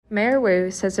Mayor Wu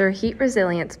says her heat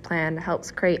resilience plan helps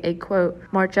create a, quote,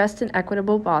 more just and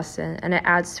equitable Boston, and it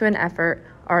adds to an effort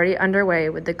already underway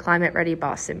with the Climate Ready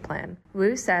Boston plan.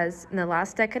 Wu says in the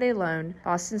last decade alone,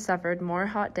 Boston suffered more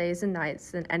hot days and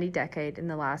nights than any decade in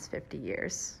the last 50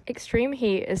 years. Extreme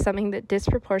heat is something that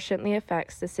disproportionately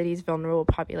affects the city's vulnerable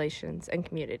populations and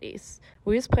communities.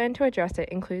 Wu's plan to address it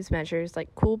includes measures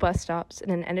like cool bus stops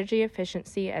and an energy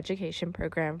efficiency education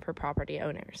program for property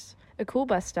owners. A cool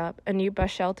bus stop, a new bus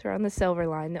shelter on the Silver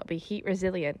Line that will be heat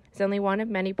resilient, is only one of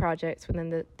many projects within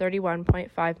the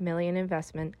 $31.5 million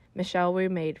investment Michelle Wu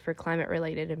made for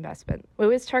climate-related investment. Wu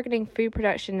is targeting food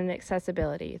production and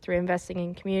accessibility through investing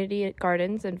in community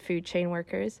gardens and food chain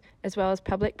workers, as well as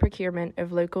public procurement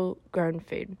of local grown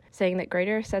food, saying that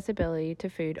greater accessibility to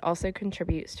food also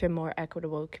contributes to a more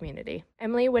equitable community.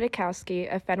 Emily Witkowski,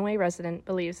 a Fenway resident,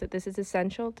 believes that this is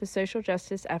essential to social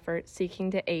justice efforts seeking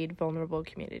to aid vulnerable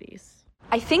communities.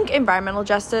 I think environmental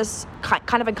justice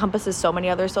kind of encompasses so many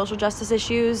other social justice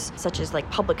issues, such as like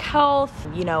public health,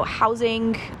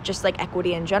 housing, just like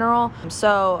equity in general.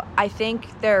 So I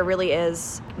think there really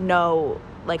is no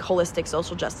holistic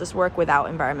social justice work without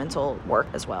environmental work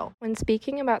as well. When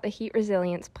speaking about the heat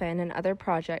resilience plan and other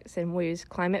projects in Wu's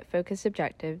climate-focused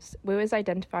objectives, Wu has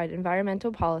identified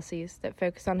environmental policies that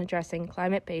focus on addressing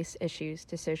climate-based issues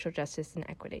to social justice and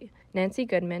equity. Nancy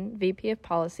Goodman, VP of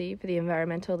Policy for the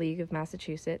Environmental League of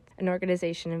Massachusetts, an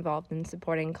organization involved in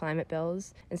supporting climate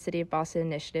bills and City of Boston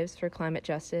initiatives for climate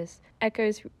justice,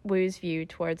 echoes Wu's view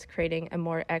towards creating a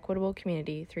more equitable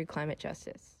community through climate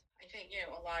justice. I think,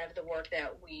 a lot of the work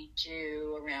that we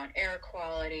do around air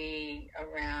quality,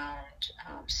 around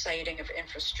siting of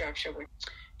infrastructure, would,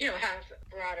 have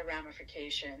broader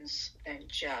ramifications than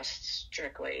just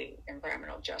strictly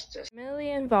environmental justice.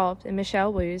 Primarily involved in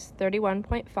Michelle Wu's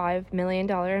 $31.5 million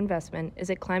investment is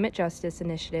a climate justice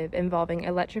initiative involving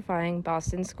electrifying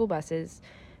Boston school buses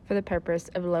for the purpose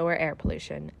of lower air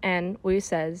pollution, and, Wu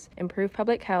says, improve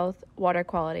public health, water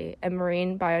quality, and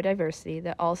marine biodiversity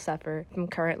that all suffer from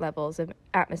current levels of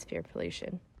atmosphere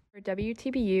pollution. For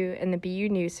WTBU and the BU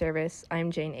News Service,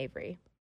 I'm Jane Avery.